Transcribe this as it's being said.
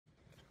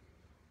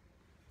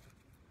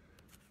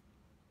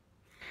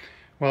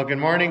Well, good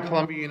morning,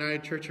 Columbia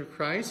United Church of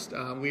Christ.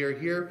 We are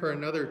here for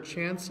another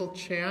Chancel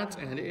Chat,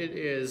 and it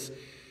is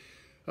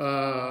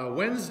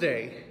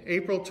Wednesday,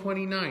 April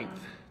 29th,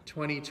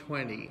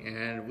 2020.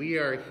 And we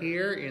are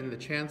here in the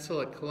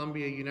chancel at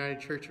Columbia United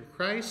Church of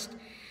Christ,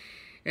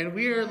 and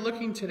we are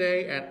looking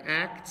today at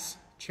Acts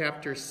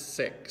chapter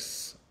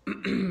 6.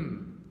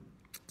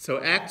 So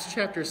Acts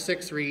chapter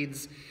 6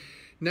 reads,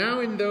 "Now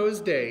in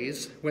those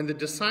days, when the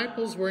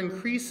disciples were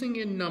increasing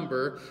in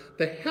number,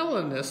 the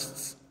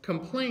Hellenists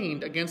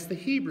complained against the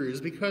Hebrews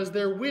because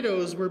their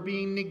widows were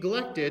being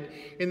neglected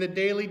in the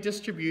daily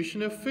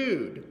distribution of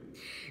food.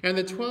 And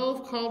the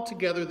 12 called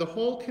together the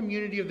whole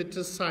community of the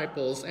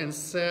disciples and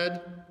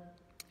said,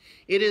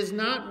 'It is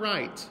not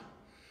right.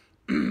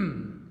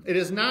 It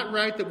is not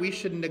right that we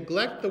should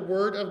neglect the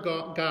word of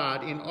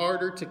God in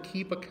order to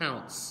keep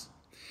accounts.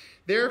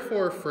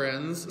 Therefore,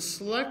 friends,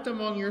 select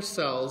among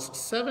yourselves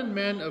 7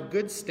 men of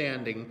good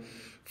standing,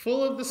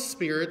 full of the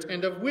Spirit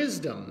and of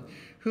wisdom,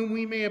 whom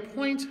we may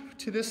appoint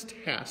to this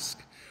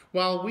task,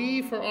 while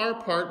we, for our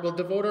part, will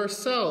devote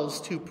ourselves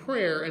to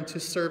prayer and to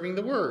serving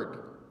the word.'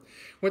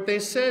 What they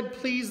said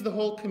pleased the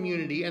whole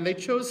community, and they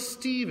chose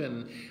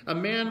Stephen, a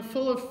man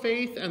full of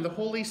faith and the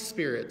Holy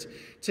Spirit,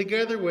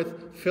 together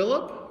with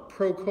Philip,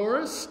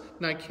 Prochorus,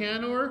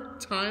 Nicanor,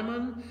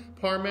 Timon,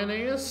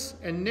 Parmenas,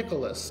 and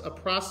Nicholas, a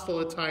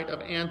proselyte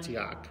of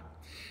Antioch.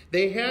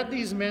 They had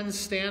these men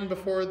stand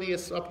before the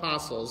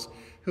apostles,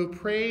 who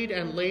prayed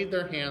and laid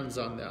their hands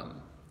on them.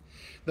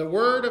 The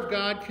word of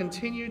God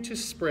continued to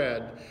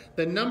spread.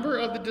 The number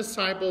of the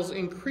disciples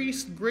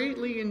increased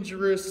greatly in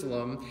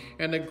Jerusalem,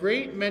 and a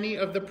great many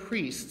of the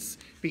priests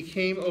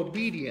became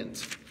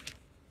obedient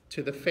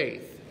to the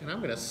faith." And I'm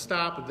going to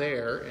stop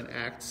there in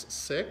Acts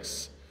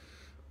 6.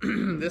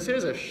 This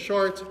is a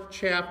short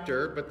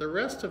chapter, but the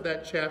rest of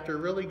that chapter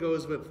really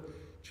goes with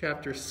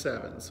chapter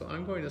 7. So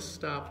I'm going to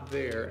stop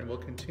there, and we'll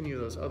continue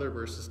those other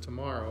verses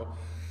tomorrow.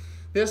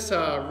 This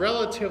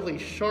relatively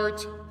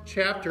short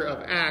chapter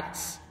of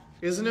Acts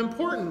is an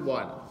important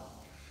one,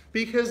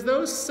 because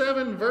those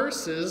 7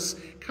 verses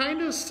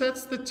kind of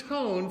sets the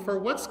tone for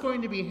what's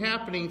going to be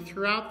happening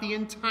throughout the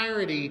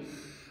entirety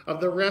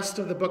of the rest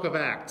of the book of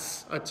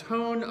Acts, a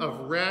tone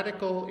of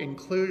radical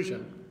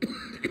inclusion.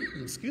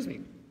 Excuse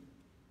me.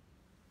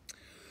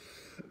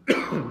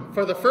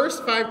 For the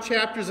first 5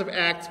 chapters of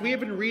Acts, we have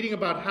been reading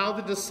about how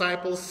the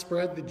disciples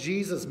spread the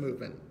Jesus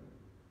movement,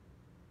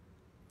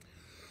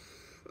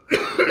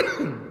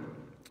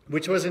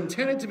 which was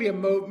intended to be a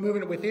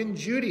movement within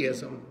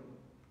Judaism,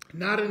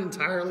 not an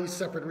entirely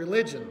separate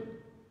religion.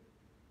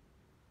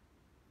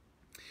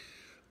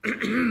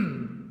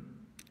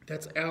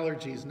 That's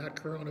allergies, not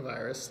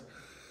coronavirus.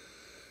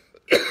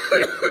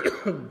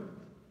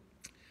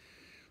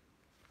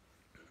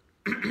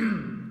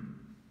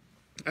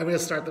 I'm going to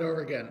start that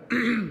over again.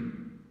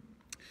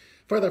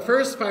 For the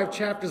first 5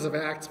 chapters of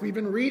Acts, we've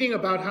been reading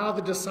about how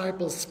the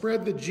disciples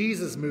spread the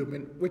Jesus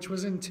movement, which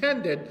was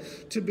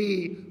intended to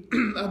be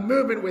a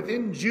movement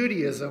within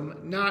Judaism,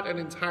 not an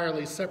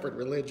entirely separate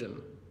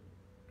religion.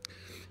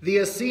 The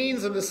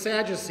Essenes and the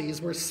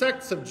Sadducees were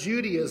sects of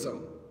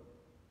Judaism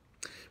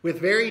with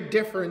very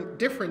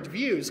different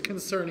views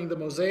concerning the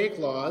Mosaic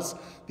laws,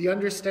 the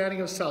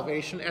understanding of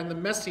salvation, and the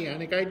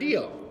Messianic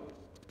ideal.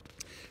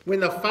 When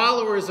the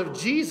followers of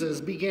Jesus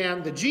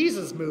began the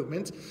Jesus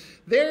movement,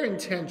 their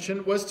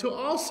intention was to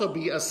also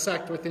be a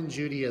sect within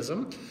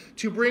Judaism,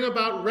 to bring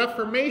about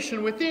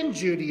reformation within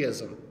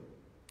Judaism,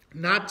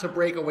 not to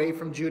break away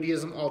from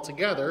Judaism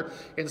altogether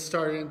and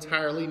start an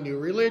entirely new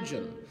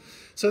religion.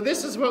 So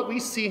this is what we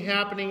see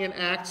happening in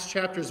Acts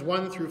chapters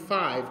 1 through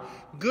 5.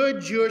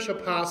 Good Jewish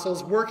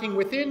apostles working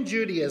within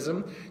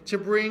Judaism to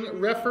bring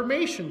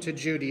reformation to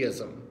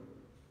Judaism.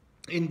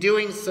 In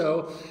doing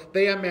so,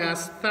 they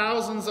amassed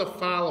thousands of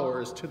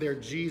followers to their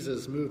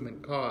Jesus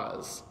movement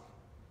cause.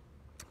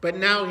 But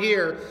now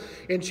here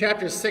in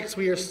chapter 6,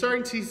 we are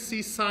starting to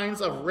see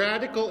signs of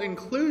radical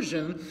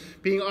inclusion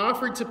being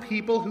offered to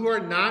people who are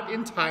not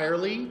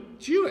entirely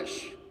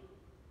Jewish.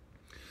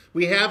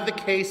 We have the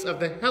case of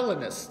the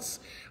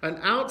Hellenists, an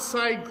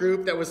outside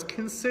group that was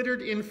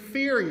considered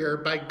inferior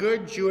by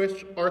good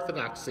Jewish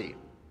orthodoxy.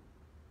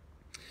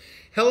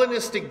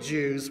 Hellenistic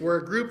Jews were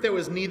a group that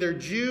was neither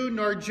Jew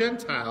nor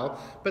Gentile,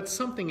 but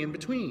something in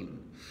between.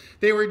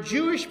 They were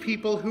Jewish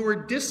people who were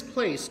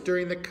displaced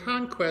during the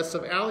conquest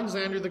of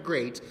Alexander the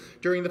Great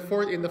in the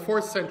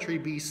 4th century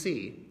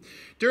BC.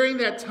 During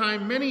that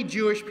time, many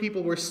Jewish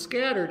people were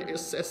scattered,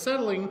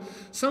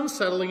 some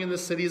settling in the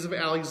cities of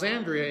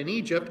Alexandria in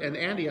Egypt and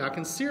Antioch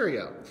in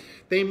Syria.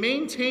 They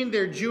maintained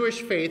their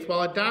Jewish faith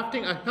while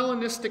adopting a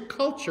Hellenistic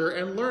culture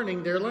and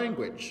learning their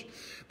language.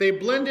 They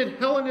blended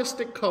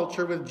Hellenistic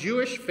culture with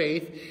Jewish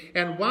faith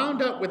and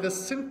wound up with a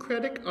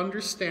syncretic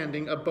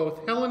understanding of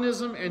both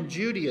Hellenism and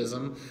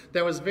Judaism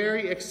that was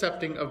very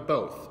accepting of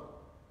both.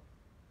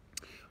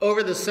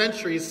 Over the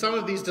centuries, some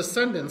of these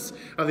descendants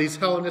of these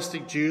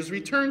Hellenistic Jews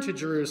returned to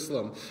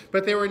Jerusalem,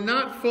 but they were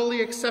not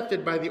fully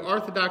accepted by the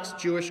Orthodox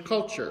Jewish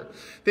culture.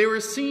 They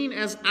were seen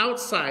as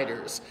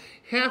outsiders.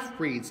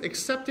 half-breeds,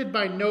 accepted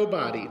by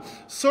nobody,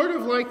 sort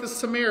of like the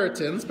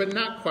Samaritans, but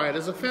not quite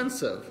as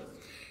offensive.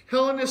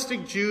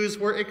 Hellenistic Jews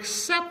were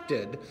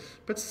accepted,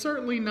 but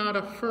certainly not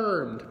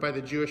affirmed by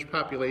the Jewish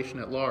population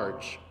at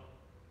large.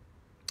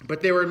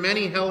 But there were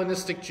many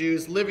Hellenistic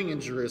Jews living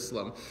in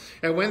Jerusalem,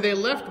 and when they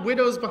left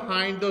widows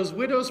behind, those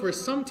widows were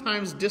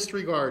sometimes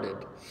disregarded.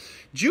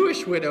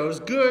 Jewish widows,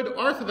 good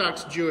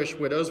Orthodox Jewish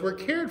widows, were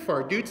cared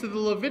for due to the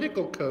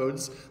Levitical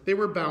codes they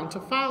were bound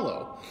to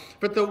follow.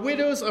 But the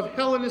widows of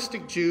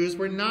Hellenistic Jews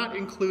were not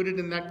included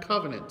in that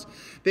covenant.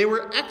 They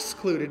were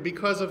excluded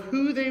because of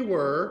who they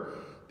were.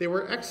 They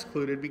were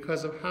excluded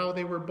because of how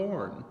they were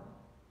born.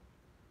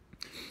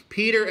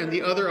 Peter and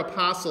the other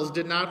apostles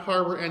did not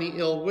harbor any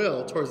ill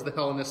will towards the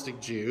Hellenistic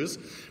Jews,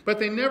 but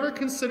they never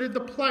considered the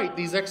plight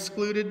these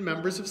excluded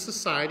members of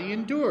society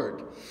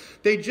endured.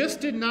 They just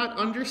did not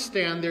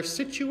understand their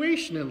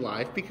situation in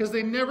life because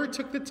they never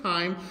took the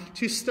time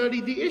to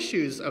study the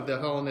issues of the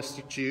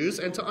Hellenistic Jews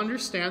and to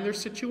understand their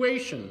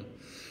situation.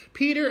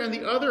 Peter and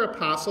the other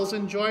apostles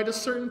enjoyed a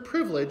certain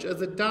privilege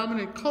as the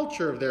dominant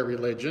culture of their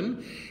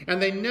religion,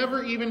 and they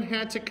never even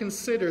had to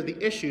consider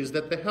the issues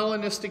that the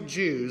Hellenistic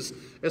Jews,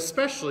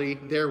 especially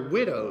their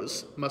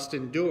widows, must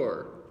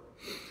endure.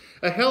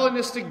 A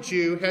Hellenistic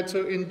Jew a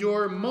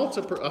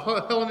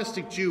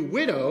Hellenistic Jew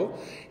widow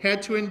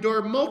had to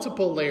endure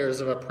multiple layers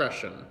of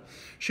oppression.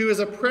 She was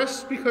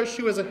oppressed because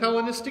she was a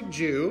Hellenistic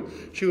Jew,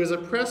 she was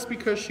oppressed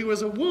because she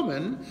was a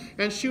woman,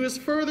 and she was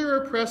further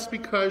oppressed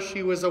because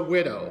she was a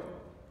widow.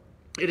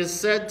 It is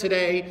said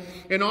today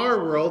in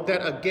our world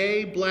that a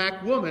gay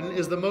black woman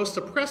is the most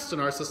oppressed in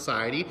our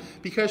society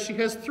because she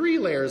has 3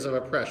 layers of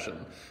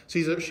oppression.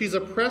 She's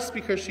oppressed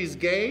because she's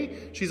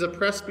gay, she's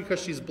oppressed because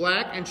she's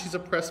black, and she's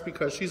oppressed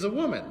because she's a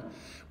woman.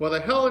 Well, the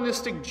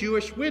Hellenistic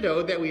Jewish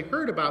widow that we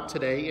heard about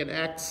today in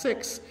Acts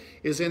 6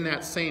 is in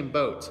that same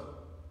boat.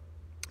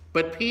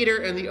 But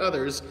Peter and the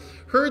others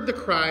heard the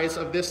cries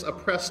of this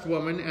oppressed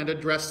woman and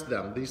addressed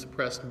them, these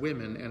oppressed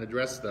women, and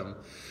addressed them.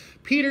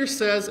 Peter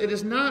says it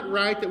is not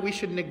right that we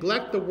should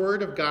neglect the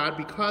word of God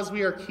because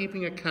we are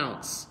keeping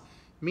accounts,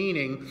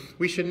 meaning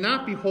we should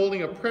not be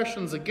holding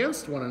oppressions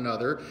against one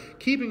another,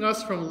 keeping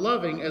us from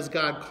loving as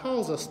God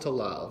calls us to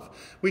love.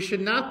 We should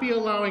not be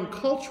allowing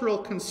cultural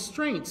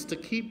constraints to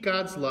keep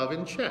God's love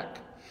in check.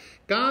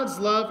 God's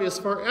love is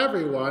for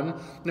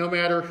everyone, no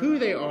matter who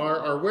they are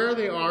or where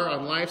they are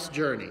on life's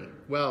journey.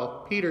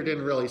 Well, Peter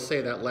didn't really say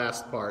that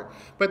last part,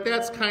 but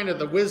that's kind of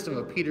the wisdom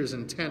of Peter's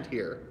intent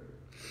here.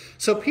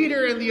 So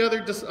Peter and the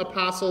other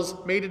apostles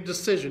made a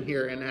decision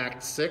here in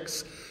Acts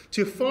 6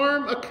 to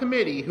form a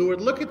committee who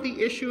would look at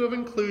the issue of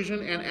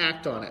inclusion and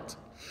act on it.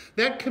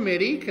 That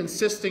committee,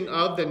 consisting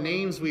of the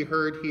names we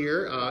heard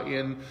here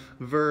in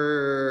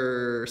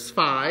verse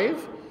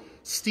 5,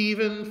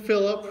 Stephen,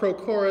 Philip,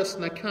 Prochorus,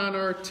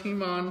 Nicanor,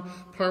 Timon,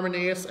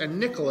 Parmenas, and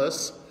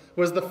Nicholas,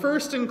 was the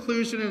first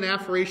inclusion and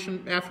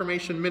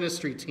affirmation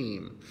ministry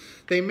team.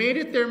 They made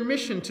it their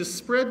mission to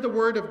spread the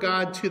word of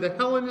God to the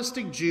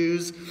Hellenistic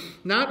Jews,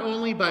 not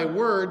only by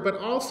word, but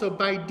also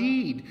by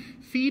deed,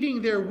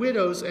 feeding their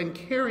widows and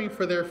caring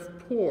for their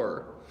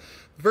poor.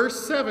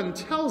 Verse 7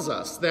 tells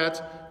us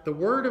that the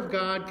word of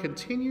God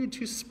continued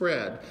to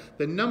spread.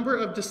 The number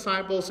of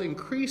disciples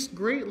increased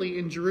greatly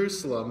in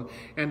Jerusalem,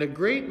 and a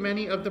great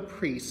many of the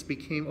priests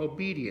became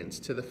obedient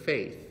to the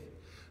faith.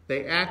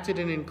 They acted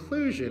in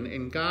inclusion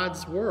in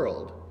God's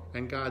world,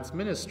 and God's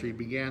ministry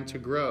began to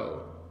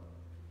grow.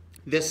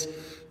 This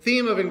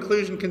theme of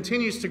inclusion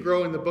continues to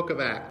grow in the book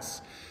of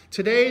Acts.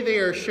 Today they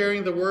are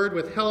sharing the word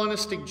with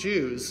Hellenistic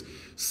Jews.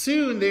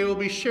 Soon they will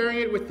be sharing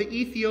it with the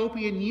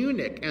Ethiopian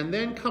eunuch, and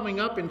then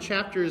coming up in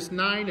chapters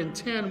 9 and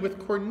 10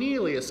 with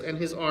Cornelius and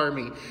his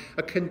army,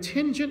 a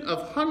contingent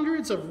of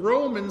hundreds of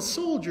Roman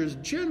soldiers,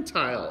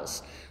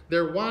 Gentiles,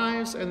 their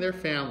wives and their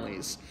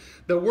families.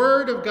 The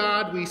word of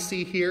God we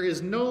see here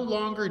is no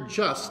longer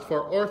just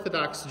for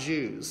Orthodox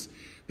Jews.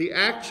 The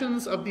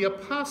actions of the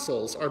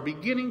apostles are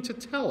beginning to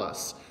tell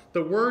us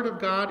the word of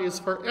God is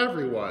for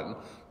everyone,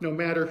 no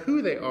matter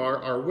who they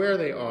are or where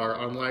they are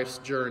on life's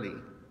journey.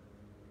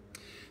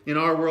 In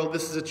our world,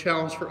 this is a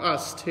challenge for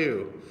us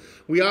too.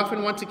 We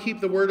often want to keep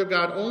the word of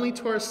God only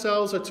to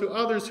ourselves or to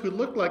others who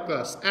look like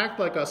us, act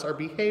like us, or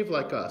behave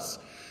like us.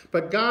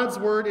 But God's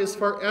word is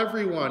for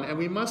everyone, and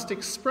we must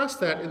express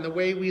that in the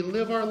way we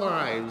live our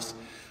lives.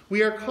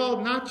 We are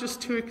called not just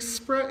to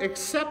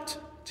accept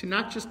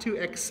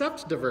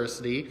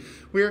diversity,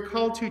 we are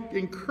called to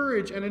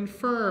encourage and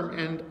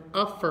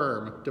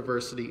affirm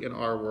diversity in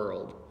our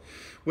world.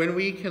 When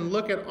we can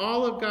look at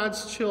all of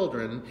God's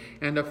children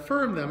and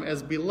affirm them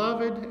as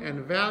beloved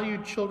and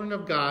valued children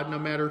of God, no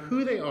matter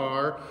who they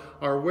are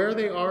or where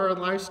they are on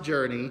life's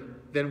journey,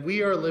 then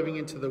we are living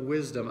into the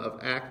wisdom of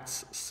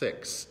Acts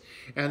 6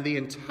 and the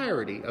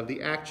entirety of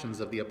the actions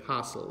of the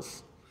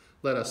apostles.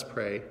 Let us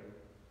pray.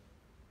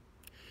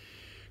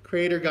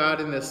 Creator God,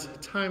 in this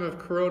time of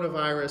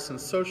coronavirus and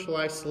social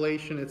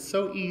isolation, it's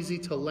so easy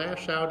to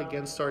lash out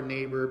against our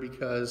neighbor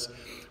because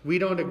we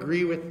don't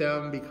agree with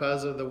them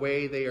because of the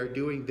way they are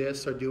doing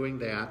this or doing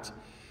that.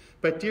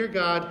 But dear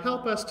God,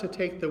 help us to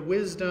take the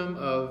wisdom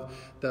of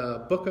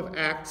the book of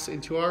Acts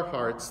into our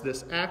hearts,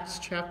 this Acts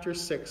chapter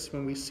 6,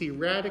 when we see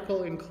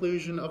radical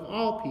inclusion of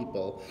all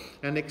people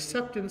and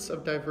acceptance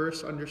of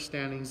diverse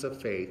understandings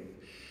of faith.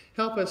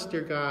 Help us,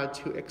 dear God,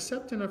 to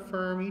accept and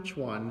affirm each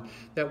one,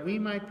 that we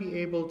might be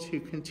able to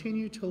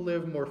continue to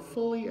live more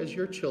fully as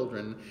your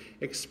children,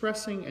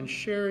 expressing and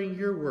sharing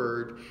your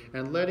word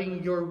and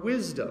letting your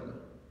wisdom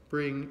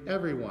bring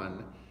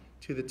everyone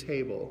to the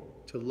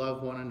table to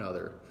love one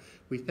another.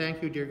 We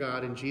thank you, dear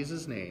God, in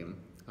Jesus' name.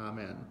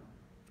 Amen.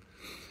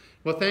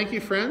 Well, thank you,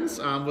 friends.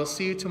 We'll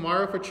see you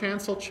tomorrow for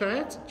Chancel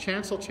Chat.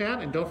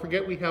 And don't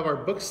forget, we have our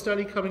book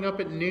study coming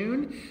up at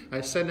noon. I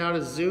sent out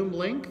a Zoom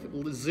link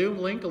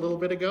a little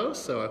bit ago,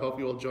 so I hope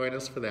you will join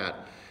us for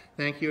that.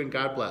 Thank you, and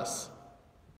God bless.